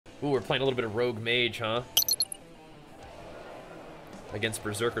Ooh, we're playing a little bit of Rogue Mage, huh? Against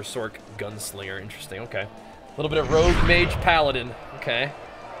Berserker Sork Gunslinger. Interesting, okay. A little bit of Rogue Mage Paladin. Okay.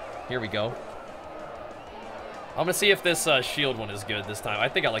 Here we go. I'm gonna see if this shield one is good this time. I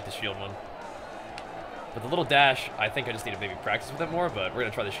think I like the shield one. But the little dash, I think I just need to maybe practice with it more, but we're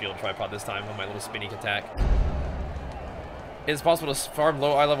gonna try the shield tripod this time with my little spinning attack. Is it possible to farm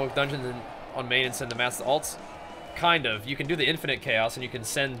low eye level dungeons on main and send the mass alts? Kind of. You can do the infinite chaos and you can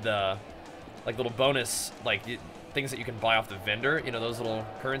send the like little bonus like things that you can buy off the vendor, you know, those little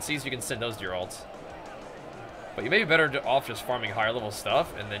currencies, you can send those to your alts. But you may be better off just farming higher level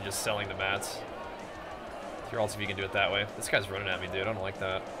stuff and then just selling the mats. To your alts if you can do it that way. This guy's running at me, dude. I don't like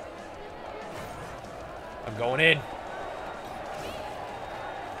that. I'm going in.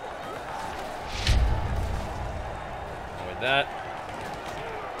 Avoid that.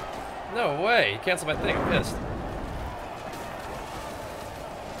 No way. He canceled my thing. I'm pissed.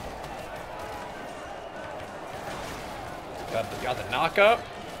 Got the knock up.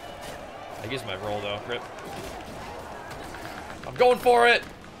 I used my roll though. Rip. I'm going for it.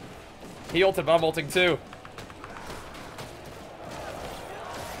 He ulted, but I'm ulting too.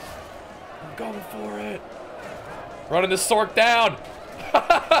 I'm going for it. Running this Sork down.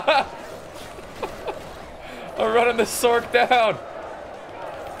 I'm running this Sork down.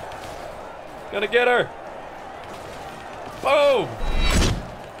 Gotta get her. Boom.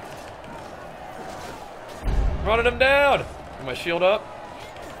 Running him down. Get my shield up.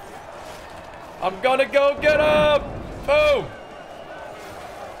 I'm gonna go get him. Boom.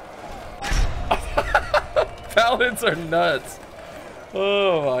 Paladins are nuts.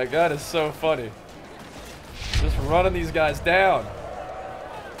 Oh my god, it's so funny. Just running these guys down.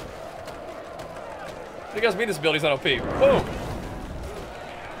 What do you guys mean this ability's not OP? Boom.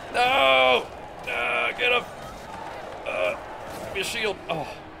 No. Get him. Give me a shield. Oh,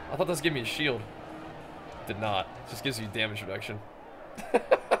 I thought this would give me a shield. Did not. It just gives you damage reduction.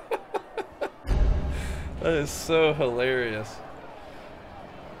 That is so hilarious.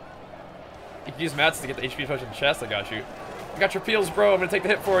 You can use mats to get the HP touch in the chest. I got you. I got your peels, bro. I'm gonna take the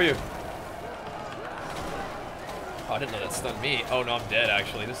hit for you. Oh, I didn't know that stunned me. Oh no, I'm dead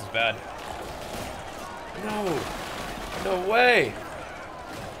actually. This is bad. No. No way.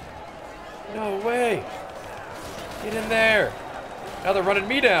 No way. Get in there. Now they're running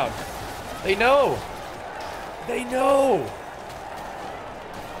me down. They know. They know.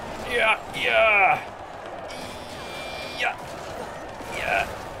 Yeah.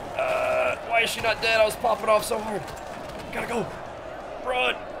 Why is she not dead? I was popping off so hard. Gotta go.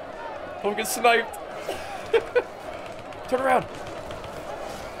 Run. Don't get sniped. Turn around.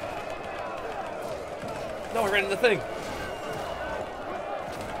 No, I ran into the thing.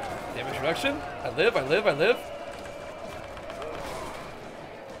 Damage reduction. I live.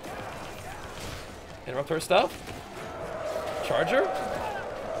 Interrupt her stuff. Charger.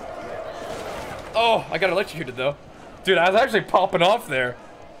 Oh, I got electrocuted though. Dude, I was actually popping off there.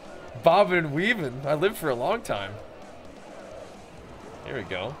 Bobbing and weaving. I lived for a long time. Here we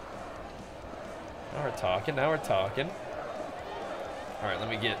go. Now we're talking. Alright, let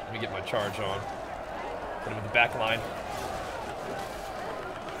me get my charge on. Put him in the back line.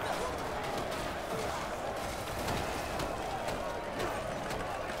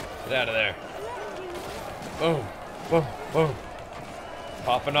 Get out of there. Boom. Boom. Boom.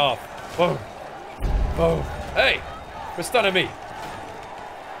 Popping off. Boom. Boom. Hey! Quit stunning me.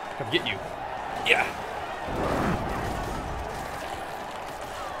 Come get you. Yeah.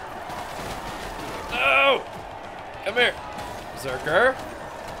 No! Come here. Berserker.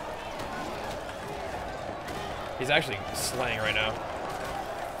 He's actually slaying right now.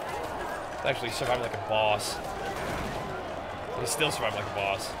 He's actually surviving like a boss. He's still surviving like a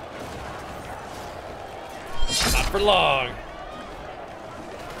boss. Not for long.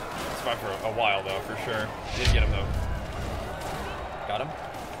 Survived for a while though, for sure. Did get him though. Got him.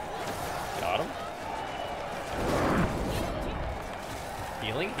 Got him.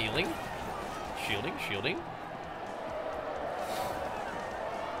 Healing. Shielding.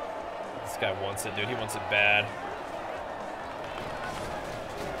 This guy wants it, dude. He wants it bad.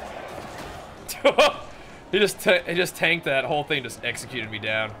 He just tanked that whole thing. Just executed me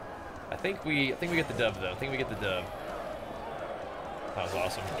down. I think we get the dub though. That was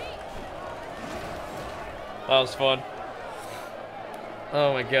awesome. That was fun.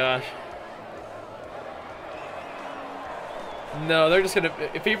 Oh my gosh. No, they're just gonna.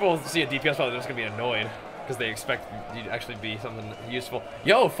 If people see a DPS file, they're just gonna be annoyed because they expect you to actually be something useful.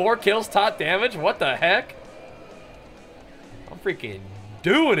 Yo, 4 kills, top damage. What the heck? I'm freaking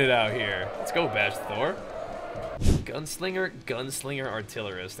doing it out here. Let's go, Bash Thor. Gunslinger,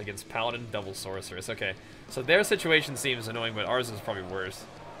 Artillerist against Paladin, Double Sorceress. Okay, so their situation seems annoying, but ours is probably worse.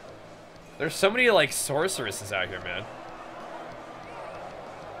 There's so many, like, sorceresses out here, man.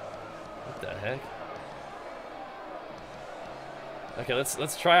 What the heck? Okay,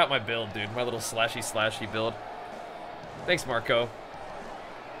 let's try out my build, dude. My little slashy build. Thanks, Marco.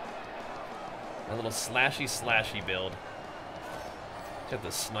 My little slashy build. Got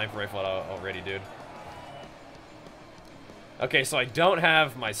the sniper rifle out already, dude. Okay, so I don't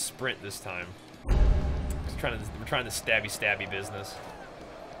have my sprint this time. We're trying the stabby business.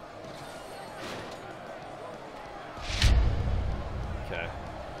 Okay.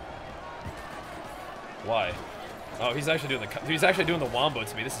 Why? Oh, he's actually doing the wombo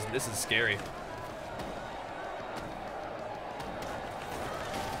to me. This is scary.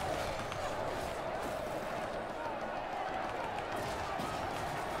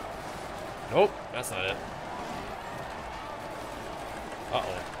 Nope, that's not it.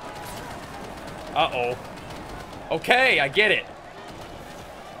 Uh-oh. Uh-oh. Okay, I get it.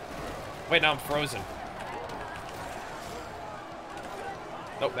 Wait, now I'm frozen.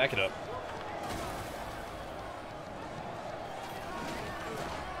 Nope, back it up.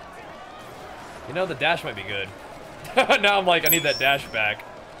 You know, the dash might be good. Now I'm like, I need that dash back.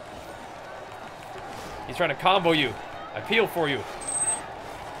 He's trying to combo you. I peel for you.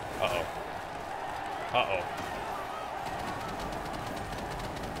 Uh-oh. Uh-oh.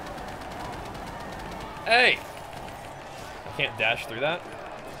 Hey! I can't dash through that?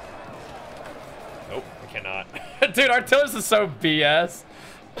 Nope, I cannot. Dude, Artillers is so BS.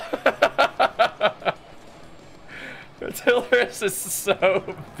 Artillers is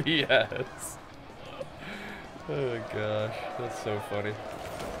so BS. Oh gosh, that's so funny.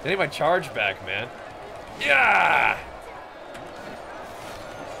 I need my charge back, man. Yeah!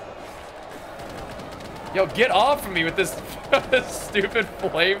 Yo, get off of me with this, this stupid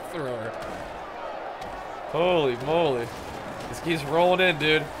flamethrower. Holy moly. This keeps rolling in,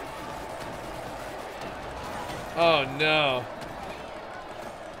 dude. Oh no.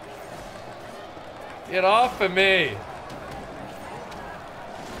 Get off of me.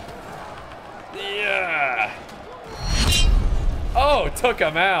 Yeah. Oh, took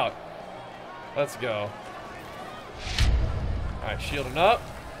him out. Let's go. Alright, shielding up.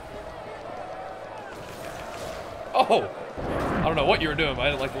 Oh! I don't know what you were doing, but I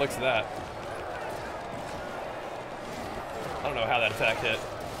didn't like the looks of that. I don't know how that attack hit.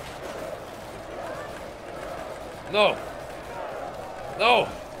 No! No!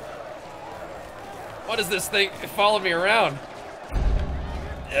 What is this thing? It followed me around.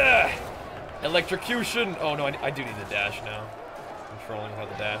 Yeah! Electrocution! Oh no, I do need the dash now. Controlling how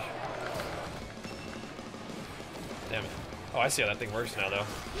the dash. Damn it. Oh, I see how that thing works now, though.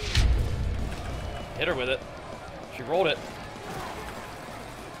 Hit her with it. She rolled it.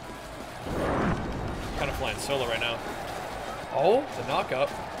 Kind of flying solo right now. Oh, the knock up.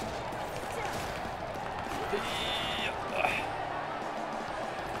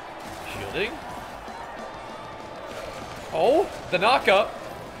 Shielding. Oh, the knock up.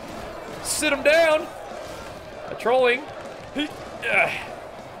 Sit him down. Trolling.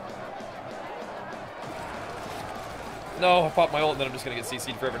 No, I popped my ult and then I'm just gonna get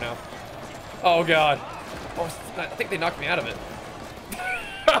CC'd forever now. Oh god. Oh, I think they knocked me out of it.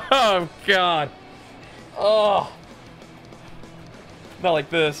 Oh god. Oh. Not like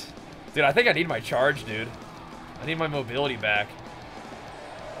this. Dude, I think I need my charge, dude. I need my mobility back.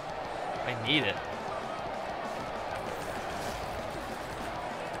 I need it.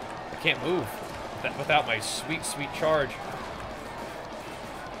 I can't move without my sweet, sweet charge.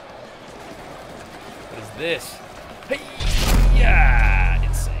 What is this? Hey, yeah,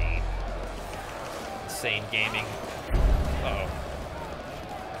 insane. Insane gaming. Uh-oh.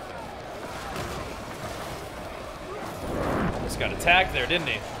 Just got attacked there, didn't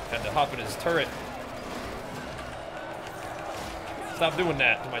he? Had to hop in his turret. Stop doing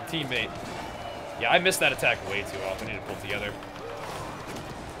that to my teammate. Yeah, I missed that attack way too often. I need to pull together.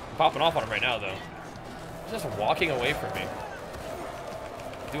 I'm popping off on him right now, though. He's just walking away from me.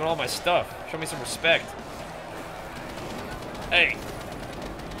 Doing all my stuff. Show me some respect. Hey.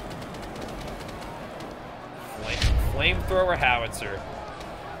 Flamethrower howitzer.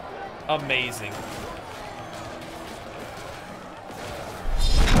 Amazing.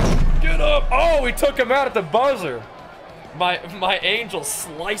 Get up! Oh, we took him out at the buzzer. My angel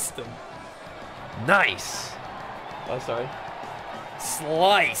sliced him. Nice. Oh, sorry.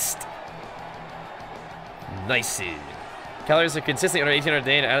 Sliced. Nice. Calories are consistently under 1,800 a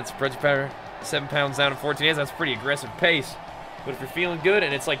day and add its blood power 7 pounds down in 14 days. That's pretty aggressive pace. But if you're feeling good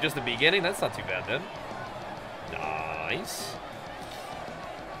and it's like just the beginning, that's not too bad then. Nah. Nice.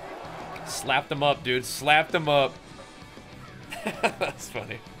 Slapped him up, dude. Slapped him up. That's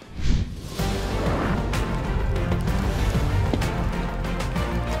funny.